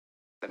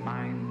The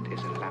mind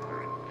is a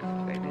labyrinth,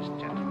 ladies and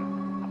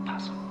gentlemen, a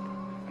puzzle.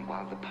 And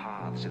while the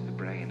paths of the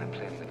brain are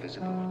plainly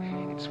visible,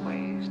 its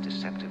ways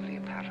deceptively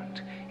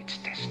apparent, its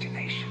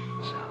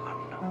destinations are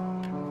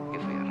unknown.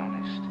 If we are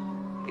honest,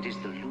 it is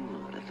the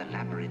lure of the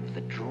labyrinth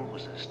that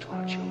draws us to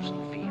our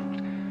chosen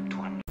field, to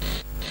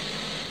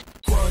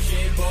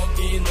Crushing,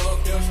 bucking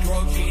up,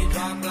 destruction,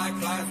 drop like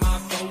flies, my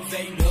foes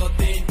ain't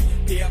nothing.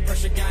 Peer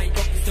pressure gang,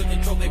 focus to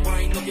control their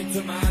brain. Look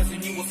into my eyes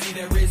and you will see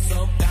there is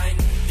something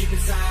deep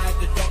inside.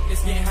 The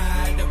darkness can't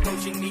hide,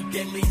 approaching me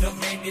deadly, the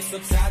madness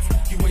subsides.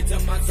 You enter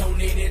my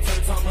zone and it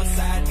turns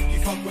homicide. You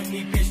fuck with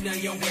me, bitch, now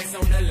your ass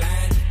on the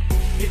line.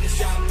 Hit the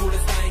shot, pull the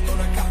thing on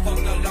a cop, fuck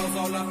the laws,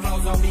 all the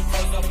flaws on me,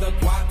 cause of the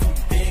guap. Too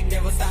big,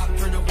 never stop,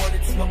 turn the word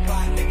into a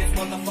plot. Let this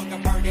motherfucker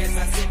burn as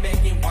I sit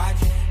back and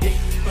watch.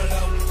 Deep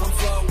below, I'm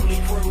slowly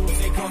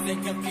cruising,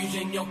 causing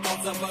confusion, your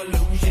thoughts of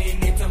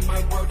illusion. Into my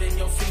word and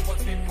you'll see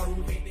what's been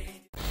proven.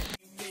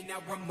 You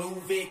cannot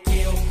remove it,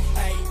 kill,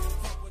 hey.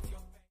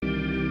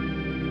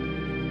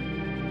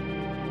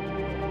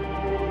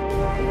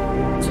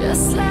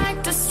 Just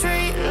like the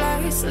street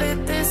lights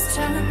lit this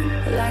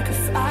town, like a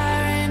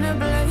fire in a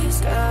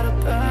blaze, gotta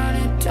burn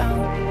it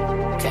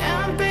down.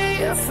 Can't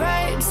be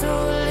afraid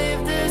to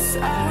leave this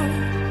out.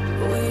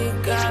 We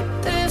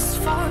got this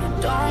far,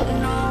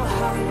 don't know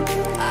how.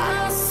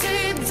 I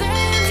see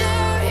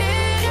danger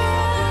in your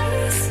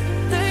eyes.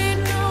 They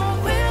know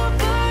we'll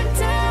burn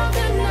down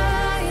the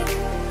night.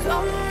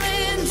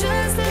 Coming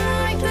just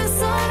like the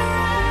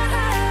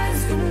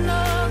sunrise. You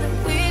know that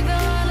we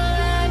gonna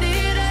let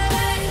it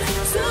out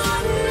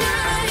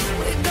tonight.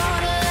 We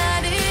gonna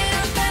let it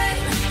out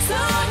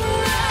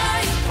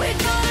tonight. We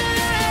gonna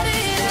let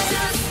it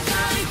out just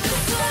like the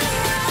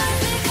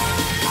sunrise. We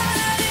gonna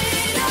let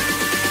it out.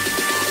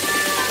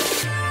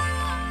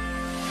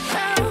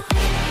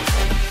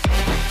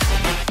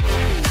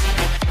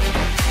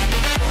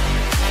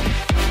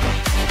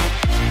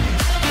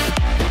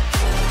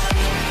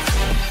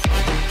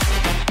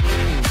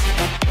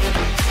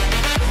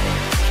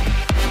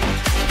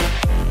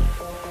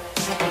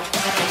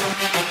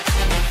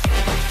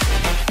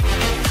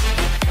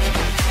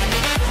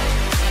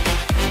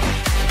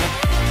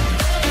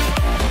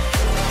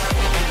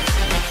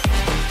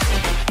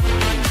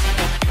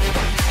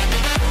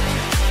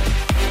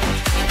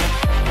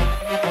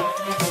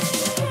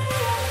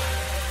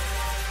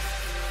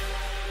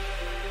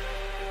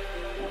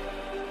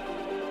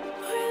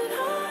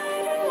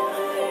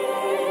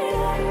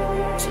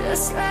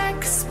 Just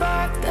like a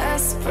spark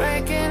that's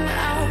breaking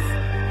out.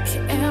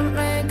 Can't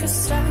make a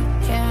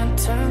stop, can't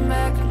turn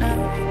back now.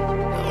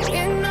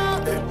 We know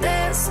that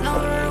there's no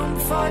room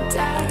for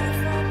doubt.